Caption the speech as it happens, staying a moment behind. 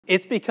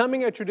It's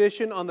becoming a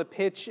tradition on the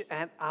pitch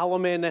at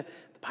Alleman. The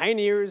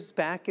Pioneers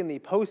back in the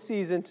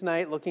postseason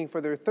tonight, looking for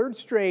their third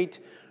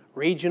straight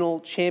regional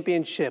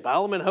championship.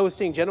 Alleman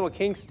hosting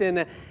Genoa-Kingston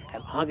at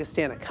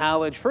Augustana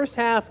College. First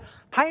half,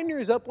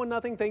 Pioneers up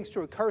 1-0 thanks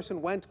to a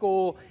Carson Wentz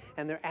goal,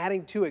 and they're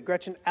adding to it.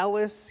 Gretchen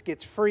Ellis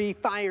gets free,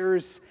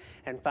 fires,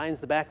 and finds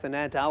the back of the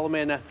net.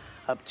 Alleman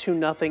up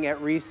 2-0 at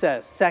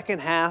recess. Second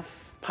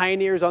half,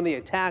 Pioneers on the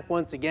attack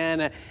once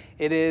again.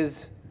 It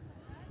is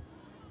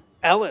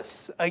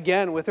Ellis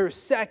again with her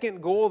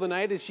second goal of the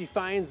night as she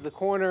finds the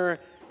corner.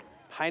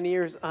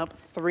 Pioneers up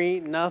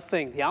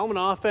 3-0. The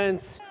Alleman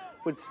offense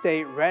would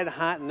stay red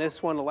hot in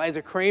this one.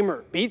 Eliza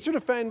Kramer beats her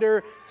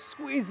defender,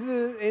 squeezes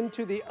it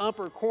into the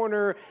upper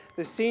corner.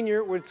 The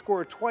senior would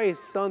score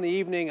twice on the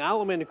evening.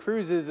 Alleman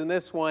cruises in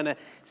this one,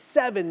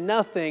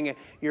 7-0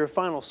 your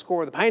final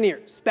score. The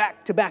Pioneers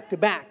back to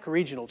back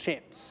regional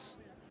champs.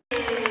 It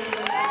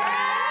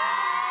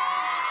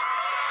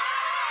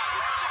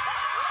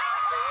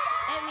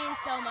means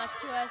so much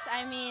to us.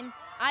 I mean,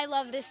 I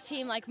love this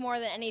team like more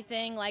than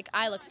anything. Like,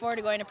 I look forward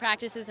to going to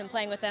practices and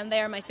playing with them.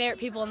 They are my favorite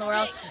people in the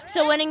world.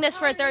 So winning this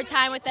for a third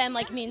time with them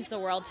like means the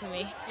world to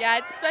me. Yeah,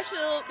 it's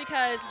special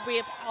because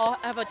we all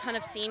have a ton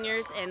of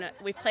seniors and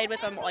we've played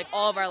with them like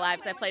all of our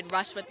lives. I played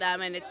rush with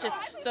them and it's just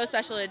so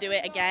special to do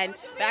it again,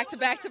 back to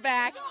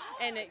back,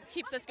 and it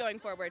keeps us going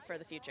forward for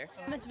the future.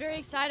 It's very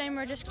exciting.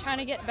 We're just trying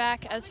to get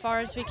back as far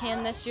as we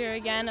can this year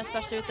again,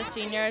 especially with the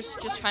seniors.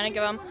 Just trying to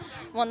give them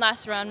one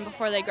last run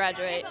before they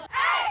graduate.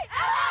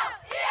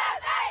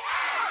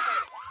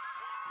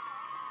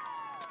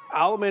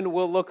 Alleman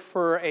will look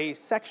for a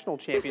sectional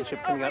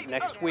championship coming up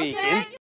next week.